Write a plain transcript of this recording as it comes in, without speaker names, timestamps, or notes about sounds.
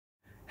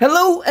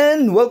Hello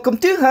and welcome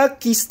to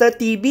Hakista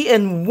TV,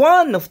 and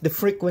one of the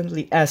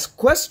frequently asked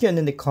questions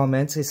in the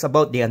comments is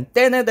about the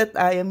antenna that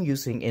I am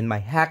using in my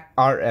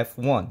HackRF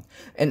One.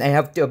 And I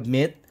have to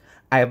admit,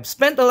 I have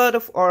spent a lot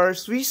of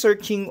hours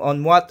researching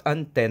on what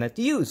antenna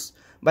to use.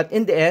 But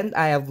in the end,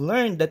 I have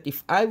learned that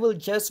if I will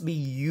just be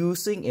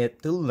using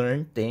it to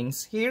learn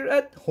things here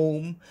at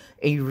home,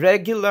 a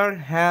regular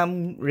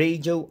ham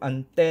radio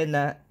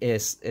antenna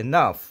is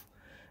enough.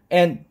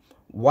 And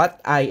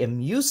what I am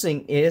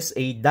using is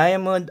a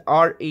Diamond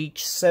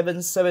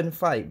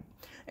RH775.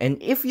 And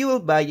if you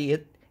will buy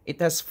it, it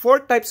has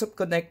 4 types of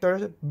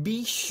connectors.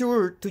 Be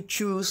sure to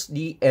choose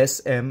the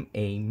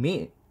SMA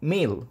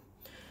male.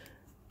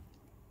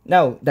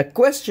 Now, the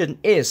question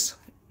is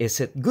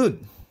it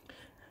good?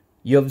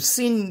 You have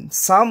seen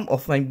some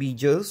of my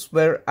videos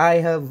where I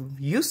have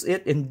used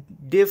it in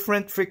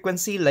different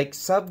frequency like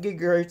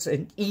sub-gigahertz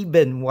and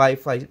even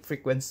Wi-Fi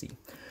frequency.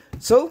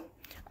 So,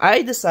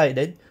 I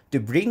decided to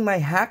bring my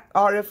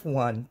HackRF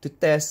One to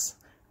test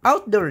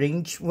out the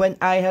range when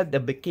I had a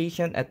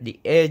vacation at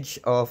the edge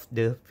of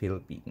the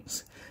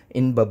Philippines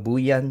in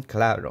Babuyan,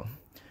 Claro.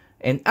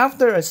 And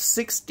after a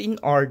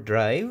 16-hour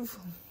drive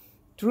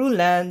through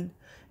land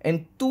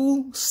and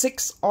 2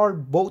 6-hour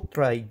boat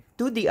ride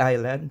to the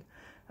island,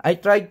 I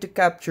tried to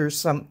capture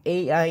some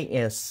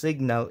AIS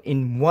signal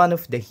in one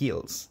of the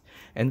hills.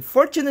 And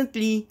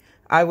fortunately,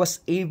 I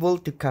was able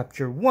to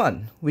capture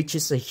one, which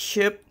is a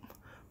ship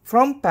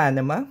from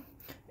Panama.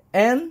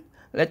 And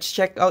let's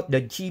check out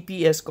the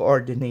GPS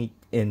coordinate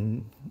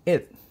in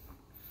it.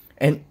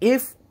 And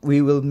if we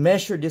will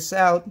measure this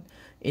out,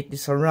 it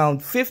is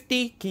around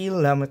 50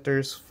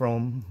 kilometers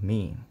from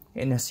me.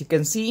 And as you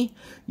can see,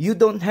 you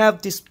don't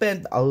have to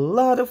spend a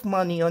lot of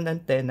money on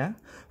antenna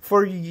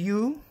for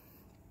you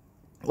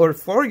or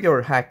for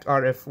your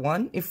HackRF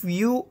One if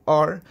you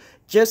are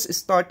just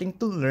starting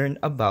to learn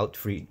about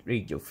free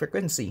radio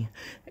frequency.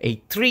 A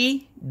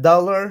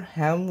 $3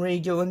 ham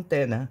radio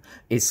antenna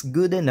is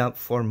good enough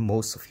for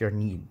most of your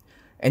need.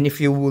 And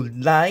if you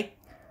would like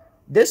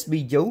this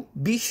video,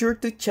 be sure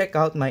to check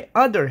out my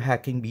other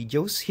hacking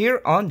videos here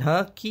on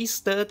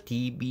Hakista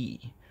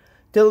TV.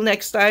 Till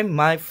next time,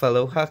 my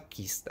fellow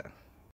Hakista.